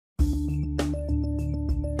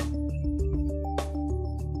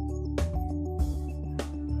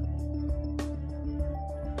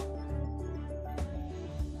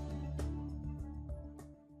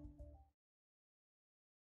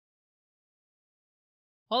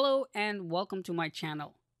Hello and welcome to my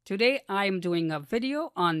channel. Today I am doing a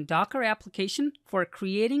video on Docker application for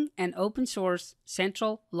creating an open source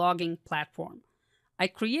central logging platform. I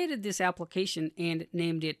created this application and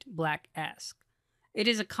named it BlackESK. It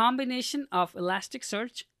is a combination of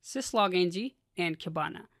Elasticsearch, Syslog-ng, and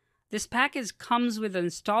Kibana. This package comes with an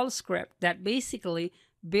install script that basically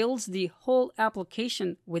builds the whole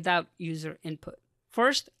application without user input.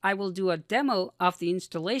 First, I will do a demo of the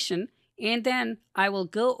installation, and then I will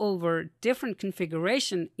go over different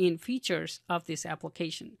configuration and features of this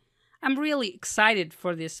application. I'm really excited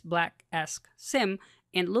for this BlackESK SIM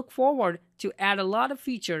and look forward to add a lot of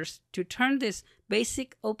features to turn this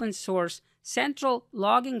basic open source central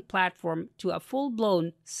logging platform to a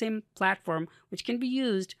full-blown SIM platform which can be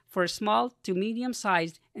used for small to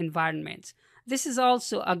medium-sized environments. This is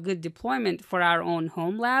also a good deployment for our own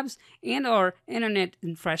home labs and our internet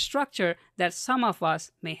infrastructure that some of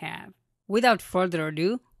us may have. Without further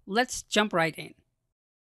ado, let's jump right in.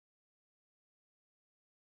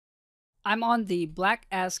 I'm on the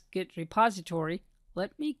BlackESK Git repository.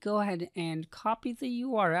 Let me go ahead and copy the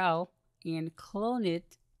URL and clone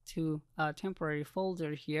it to a temporary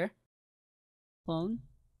folder here. Clone.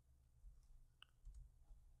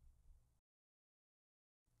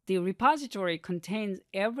 The repository contains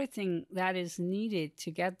everything that is needed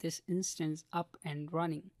to get this instance up and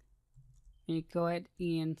running. You go ahead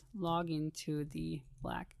and log into the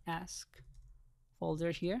BlackESK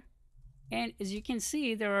folder here. And as you can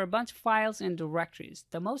see, there are a bunch of files and directories.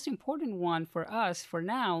 The most important one for us for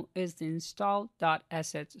now is the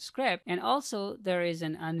install.sh script. And also there is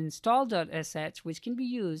an uninstall.sh which can be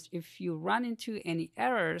used if you run into any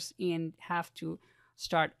errors and have to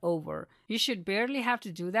start over. You should barely have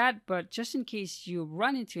to do that, but just in case you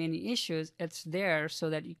run into any issues, it's there so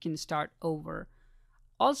that you can start over.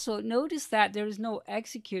 Also, notice that there is no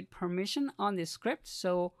execute permission on this script,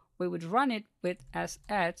 so we would run it with sh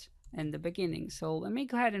in the beginning. So let me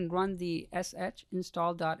go ahead and run the sh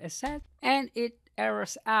install.sh, and it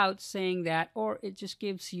errors out saying that, or it just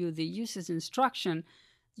gives you the usage instruction.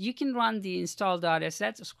 You can run the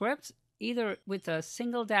install.sh scripts either with a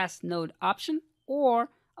single dash node option or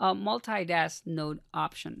a multi-dash node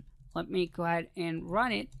option. Let me go ahead and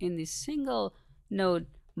run it in the single node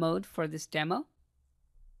mode for this demo.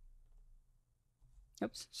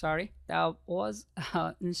 Oops, sorry, that was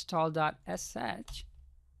install.sh.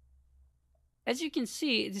 As you can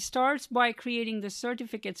see, it starts by creating the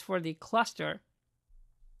certificates for the cluster.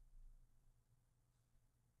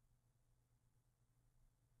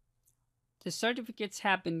 The certificates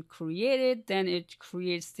have been created, then it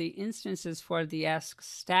creates the instances for the ESK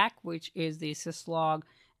stack, which is the Syslog,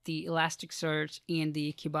 the Elasticsearch, and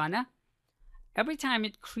the Kibana. Every time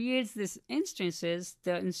it creates these instances,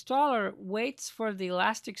 the installer waits for the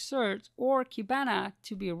Elasticsearch or Cabana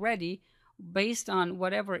to be ready based on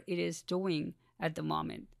whatever it is doing at the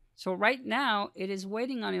moment. So right now, it is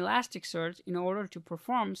waiting on Elasticsearch in order to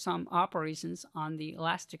perform some operations on the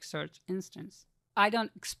Elasticsearch instance. I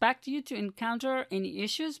don't expect you to encounter any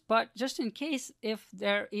issues, but just in case if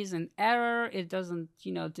there is an error, it doesn't,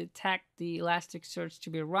 detect the Elasticsearch to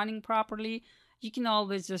be running properly, you can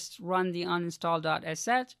always just run the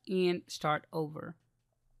uninstall.sh and start over.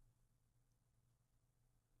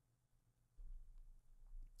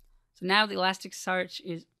 So now the Elasticsearch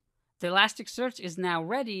is now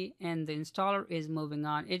ready and the installer is moving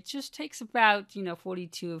on. It just takes about 40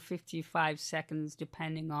 to 55 seconds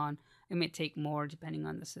depending on, it may take more depending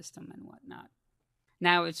on the system and whatnot.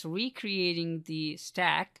 Now it's recreating the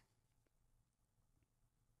stack.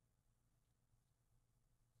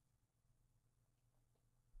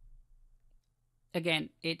 Again,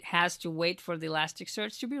 it has to wait for the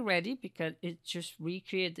Elasticsearch to be ready because it just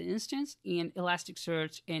recreated the instance, and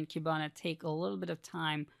Elasticsearch and Kibana take a little bit of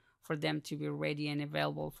time for them to be ready and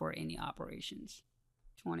available for any operations.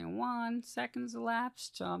 21 seconds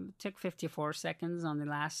elapsed. It took 54 seconds on the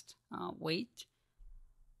last wait.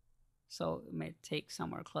 So it may take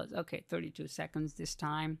somewhere close. Okay, 32 seconds this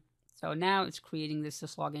time. So now it's creating the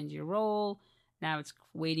Syslog-ng role. Now it's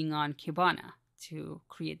waiting on Cabana to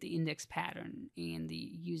create the index pattern and the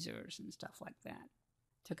users and stuff like that.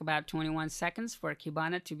 Took about 21 seconds for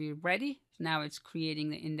Cabana to be ready. Now it's creating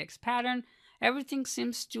the index pattern. Everything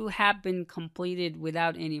seems to have been completed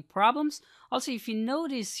without any problems. Also, if you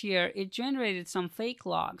notice here, it generated some fake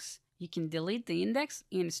logs. You can delete the index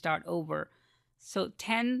and start over. So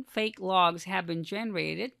 10 fake logs have been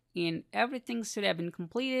generated and everything should have been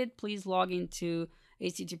completed. Please log into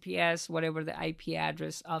HTTPS, whatever the IP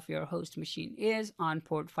address of your host machine is, on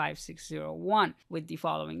port 5601 with the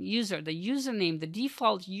following user. The username, the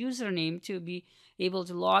default username to be able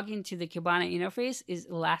to log into the Cabana interface is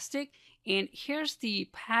Elastic. And here's the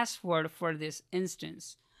password for this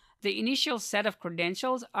instance. The initial set of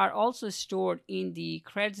credentials are also stored in the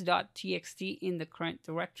creds.txt in the current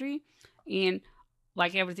directory. And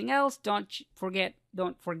like everything else, don't forget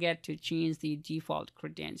to change the default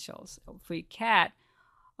credentials. If we cat,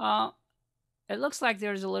 it looks like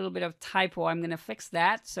there's a little bit of typo. I'm going to fix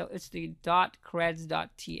that. So it's the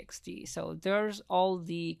 .creds.txt. So there's all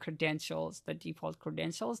the credentials, the default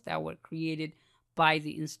credentials that were created by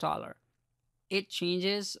the installer. It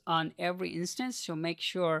changes on every instance, so make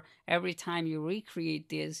sure every time you recreate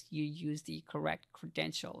this, you use the correct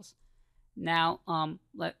credentials. Now,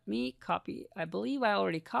 let me copy. I believe I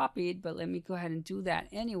already copied, but let me go ahead and do that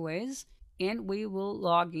anyways. And we will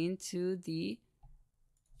log into the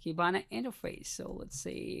Cabana interface. So let's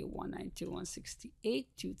say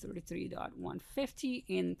 192.168.233.150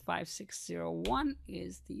 and 5601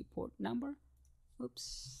 is the port number.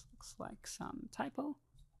 Oops, looks like some typo.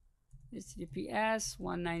 HTTPS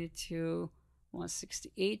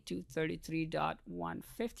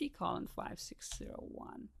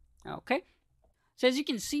 192.168.233.150:5601. Okay. So as you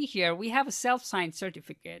can see here, we have a self-signed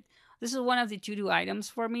certificate. This is one of the to-do items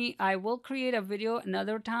for me. I will create a video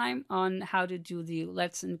another time on how to do the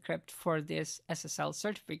Let's Encrypt for this SSL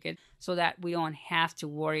certificate so that we don't have to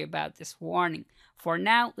worry about this warning. For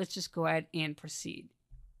now, let's just go ahead and proceed.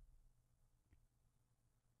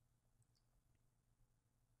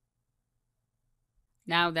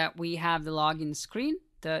 Now that we have the login screen,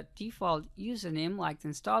 the default username, like the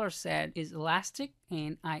installer said, is Elastic,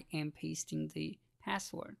 and I am pasting the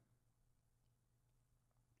password.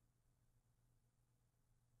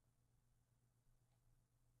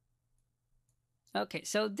 Okay,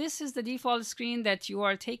 so this is the default screen that you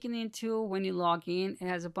are taken into when you log in. It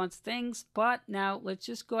has a bunch of things, but now let's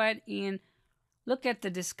just go ahead and look at the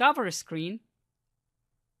Discover screen.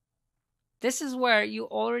 This is where you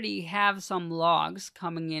already have some logs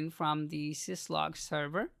coming in from the Syslog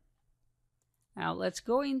server. Now let's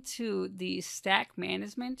go into the stack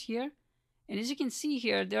management here. And as you can see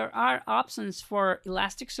here, there are options for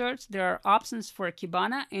Elasticsearch, there are options for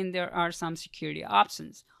Kibana, and there are some security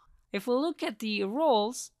options. If we look at the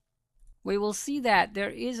roles, we will see that there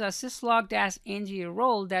is a Syslog-ng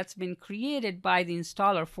role that's been created by the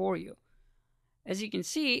installer for you. As you can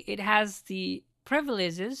see, it has the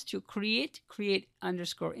privileges to create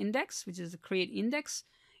 _index, which is the create index,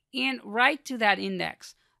 and write to that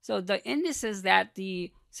index. So the indices that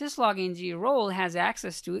the Syslog-ng role has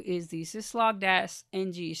access to is the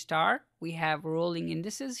Syslog-ng star. We have rolling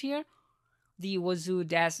indices here, the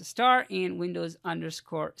wazoo-star, and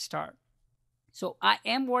Windows_star. So I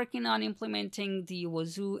am working on implementing the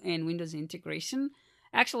wazoo and Windows integration.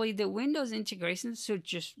 Actually, the Windows integration should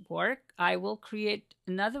just work. I will create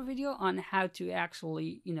another video on how to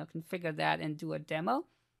actually, configure that and do a demo.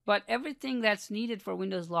 But everything that's needed for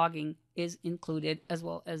Windows logging is included, as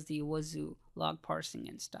well as the wazoo log parsing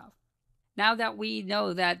and stuff. Now that we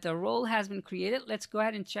know that the role has been created, let's go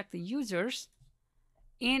ahead and check the users.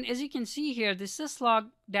 And as you can see here, the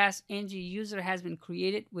Syslog-ng user has been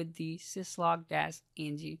created with the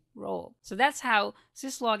Syslog-ng role. So that's how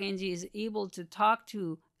Syslog-ng is able to talk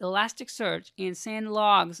to Elasticsearch and send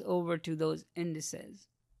logs over to those indices.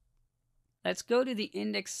 Let's go to the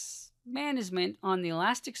index management on the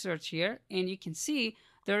Elasticsearch here, and you can see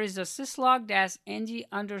there is a Syslog-ng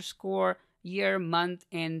 _year, month,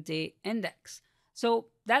 and day index. So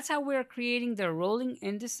that's how we're creating the rolling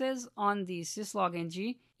indices on the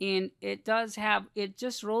Syslog-ng, and it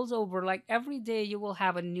just rolls over like every day you will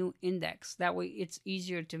have a new index. That way it's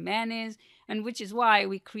easier to manage, and which is why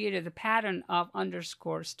we created the pattern of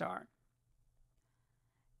 _star.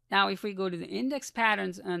 Now if we go to the index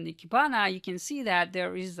patterns on the Cabana, you can see that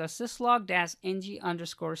there is the Syslog-ng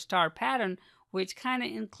 _star pattern, which kind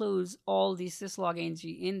of includes all the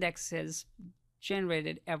Syslog-ng indexes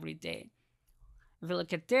generated every day. If you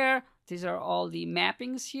look at there, these are all the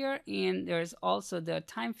mappings here, and there's also the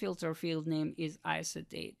time filter field name is ISO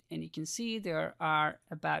date. And you can see there are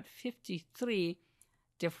about 53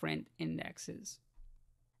 different indexes.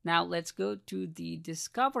 Now let's go to the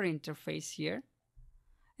Discover interface here.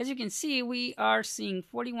 As you can see, we are seeing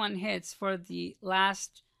 41 hits for the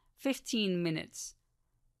last 15 minutes,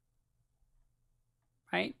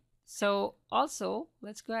 right? So also,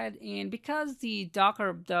 let's go ahead, and because the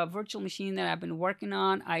Docker, the virtual machine that I've been working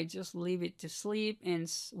on, I just leave it to sleep and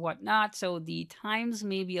whatnot. So the times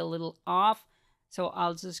may be a little off. So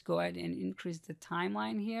I'll just go ahead and increase the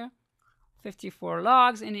timeline here. 54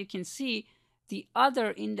 logs, and you can see the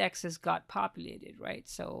other indexes got populated, right?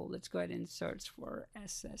 So let's go ahead and search for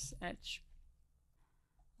SSH.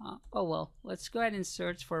 Let's go ahead and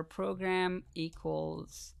search for program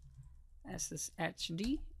equals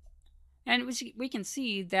SSHD. And we can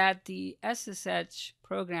see that the SSH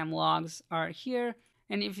program logs are here.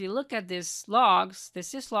 And if you look at these logs, the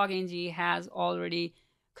Syslog-ng has already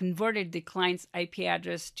converted the client's IP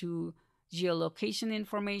address to geolocation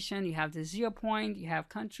information. You have the 0 point, you have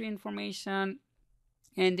country information,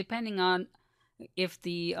 and depending on if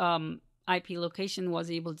the IP location was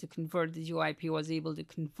able to convert, the GeoIP was able to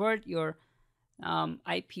convert your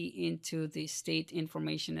IP into the state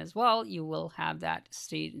information as well, you will have that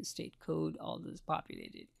state and state code all this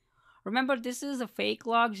populated. Remember, this is a fake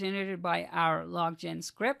log generated by our loggen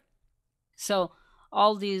script. So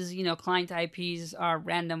all these, client IPs are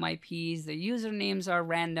random IPs, the usernames are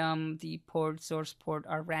random, the port, source port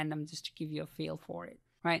are random, just to give you a feel for it,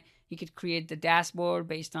 right? You could create the dashboard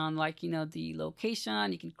based on the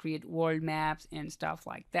location. You can create world maps and stuff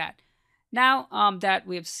like that. Now that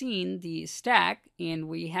we have seen the stack and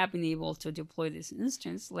we have been able to deploy this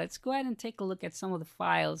instance, let's go ahead and take a look at some of the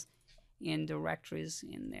files and directories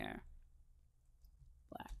in there.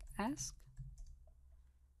 BlackESK.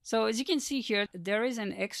 So as you can see here, there is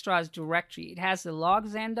an extras directory. It has the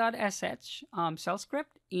logzen.sh shell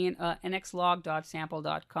script and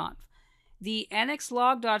nxlog.sample.conf. The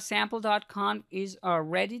nxlog.sample.conf is a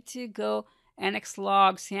ready-to-go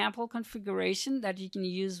nxlog sample configuration that you can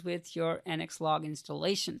use with your nxlog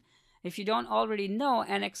installation. If you don't already know,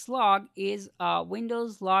 nxlog is a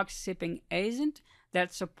Windows log sipping agent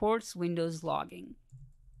that supports Windows logging.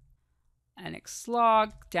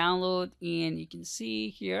 nxlog download, and you can see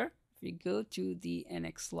here, if you go to the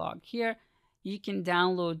nxlog here, you can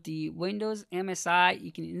download the Windows MSI.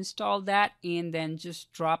 You can install that and then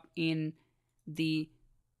just drop in the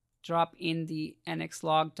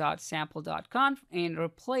nxlog.sample.conf and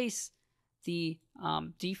replace the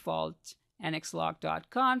default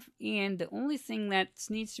nxlog.conf, and the only thing that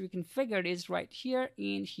needs to be configured is right here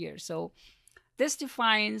and here. So this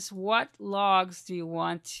defines what logs do you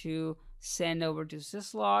want to send over to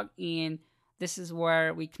Syslog, and this is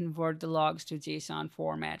where we convert the logs to JSON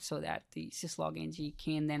format so that the Syslog-ng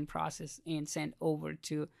can then process and send over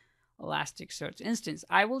to Elasticsearch instance.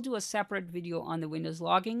 I will do a separate video on the Windows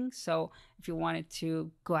logging, so if you wanted to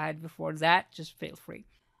go ahead before that, just feel free.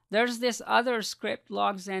 There's this other script,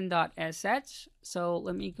 logzen.sh. So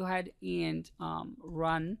let me go ahead and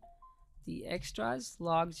run the extras,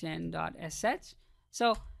 logzen.sh.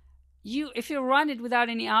 So if you run it without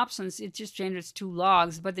any options, it just generates 2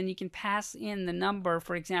 logs, but then you can pass in the number,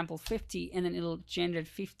 for example, 50, and then it'll generate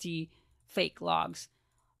 50 fake logs.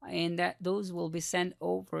 And those will be sent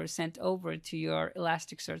over to your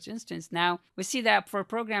Elasticsearch instance. Now we see that for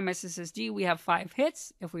program SSSD we have 5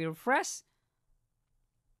 hits. If we refresh,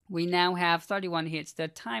 we now have 31 hits. The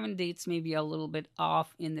time and dates may be a little bit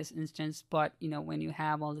off in this instance, but when you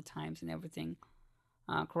have all the times and everything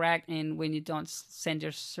correct, and when you don't send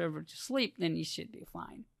your server to sleep, then you should be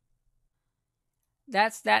fine.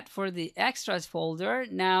 That's that for the extras folder.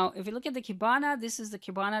 Now, if you look at the Cabana, this is the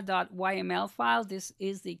Cabana.yml file. This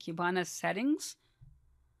is the Cabana Settings.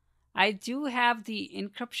 I do have the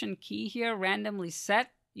encryption key here randomly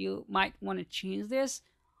set. You might want to change this.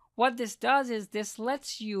 What this does is this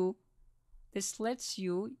lets you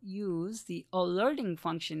use the alerting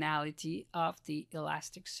functionality of the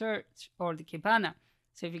Elasticsearch or the Cabana.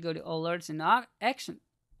 So if you go to alerts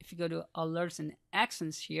and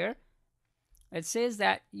actions here, it says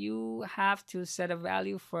that you have to set a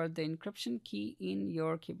value for the encryption key in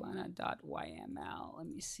your Cabana.yml. Let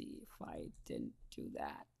me see if I didn't do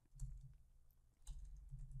that.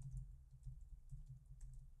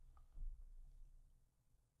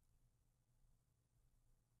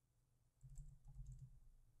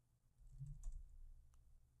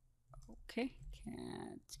 Okay,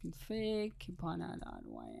 cat config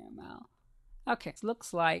Cabana.yml. Okay, it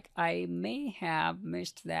looks like I may have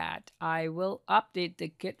missed that. I will update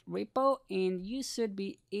the Git repo and you should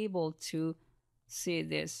be able to see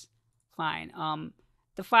this fine.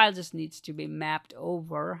 The file just needs to be mapped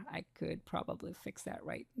over. I could probably fix that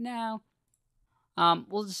right now.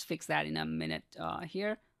 We'll just fix that in a minute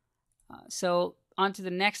here. So onto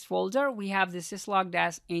the next folder, we have the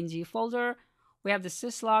syslog-ng folder. We have the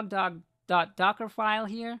syslog.docker file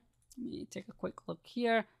here. Let me take a quick look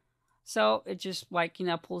here. So it just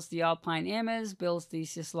pulls the Alpine image, builds the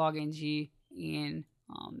Syslog-ng, and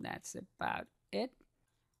that's about it.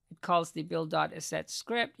 It calls the build.sh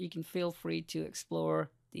script. You can feel free to explore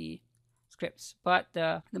the scripts. But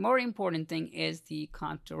the more important thing is the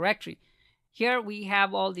conf directory. Here we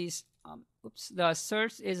have all these, the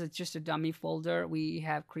search is just a dummy folder. We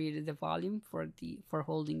have created the volume for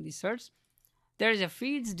holding the search. There's a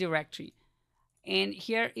feeds directory. And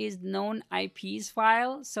here is known IPs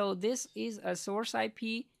file. So this is a source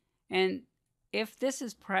IP. And if this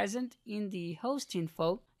is present in the host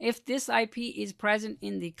info, if this IP is present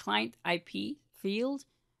in the client IP field,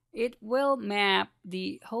 it will map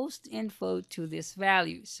the host info to this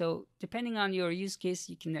value. So depending on your use case,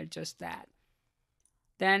 you can adjust that.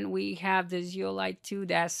 Then we have the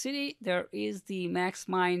zeolite2-city. There is the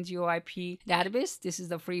MaxMind GeoIP database. This is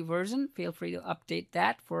the free version. Feel free to update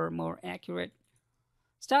that for more accurate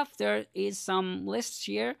stuff. There is some lists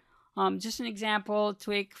here. Just an example,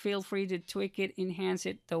 tweak, feel free to tweak it, enhance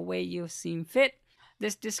it the way you seem fit.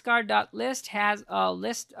 This discard.list has a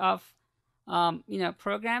list of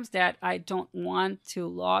programs that I don't want to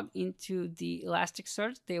log into the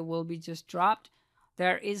Elasticsearch. They will be just dropped.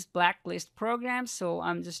 There is blacklist programs, so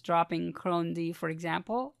I'm just dropping ChromeD, for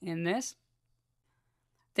example, in this.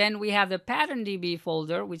 Then we have the PatternDB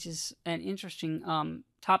folder, which is an interesting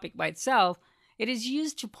topic by itself. It is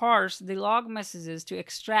used to parse the log messages to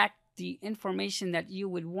extract the information that you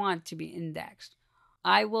would want to be indexed.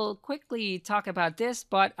 I will quickly talk about this,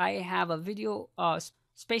 but I have a video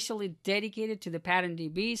specially dedicated to the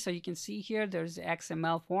PatternDB. So you can see here there's the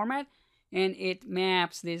XML format, and it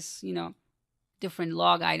maps this, different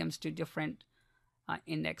log items to different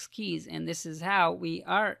index keys. And this is how we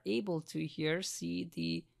are able to here see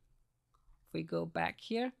the, if we go back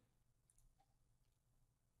here,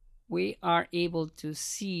 we are able to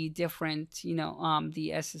see different,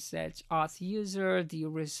 the SSH auth user, the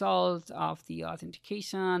result of the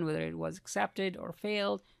authentication, whether it was accepted or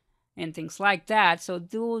failed, and things like that. So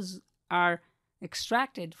those are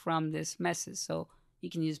extracted from this message. So you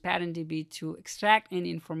can use PatternDB to extract any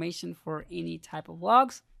information for any type of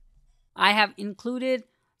logs. I have included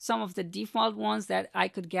some of the default ones that I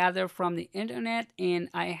could gather from the internet, and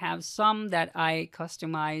I have some that I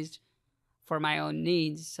customized for my own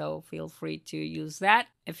needs, so feel free to use that.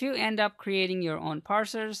 If you end up creating your own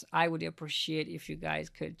parsers, I would appreciate if you guys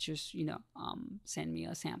could just send me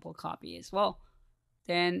a sample copy as well.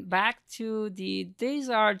 Then back to these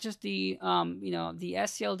are just the the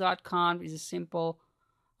SCL.conf is a simple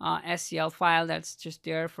SCL file that's just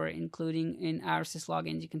there for including in our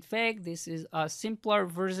Syslog-ng config. This is a simpler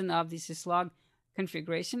version of the Syslog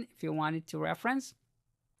configuration if you wanted to reference.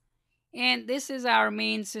 And this is our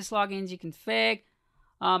main Syslog-ng config.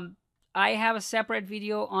 I have a separate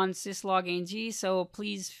video on Syslog-ng, so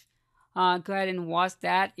please go ahead and watch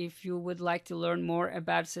that if you would like to learn more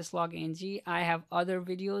about Syslog-ng. I have other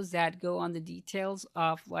videos that go on the details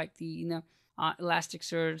of like the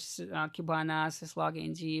Elasticsearch, Kibana,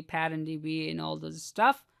 Syslog-ng, PatternDB, and all those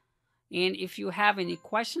stuff. And if you have any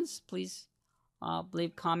questions, please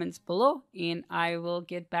leave comments below, and I will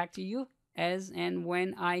get back to you as and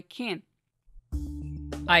when I can.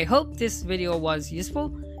 I hope this video was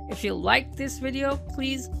useful. If you liked this video,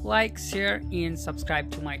 please like, share, and subscribe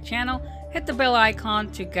to my channel. Hit the bell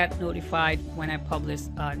icon to get notified when I publish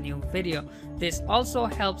a new video. This also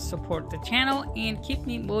helps support the channel and keep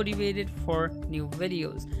me motivated for new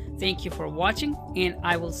videos. Thank you for watching, and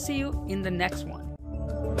I will see you in the next one.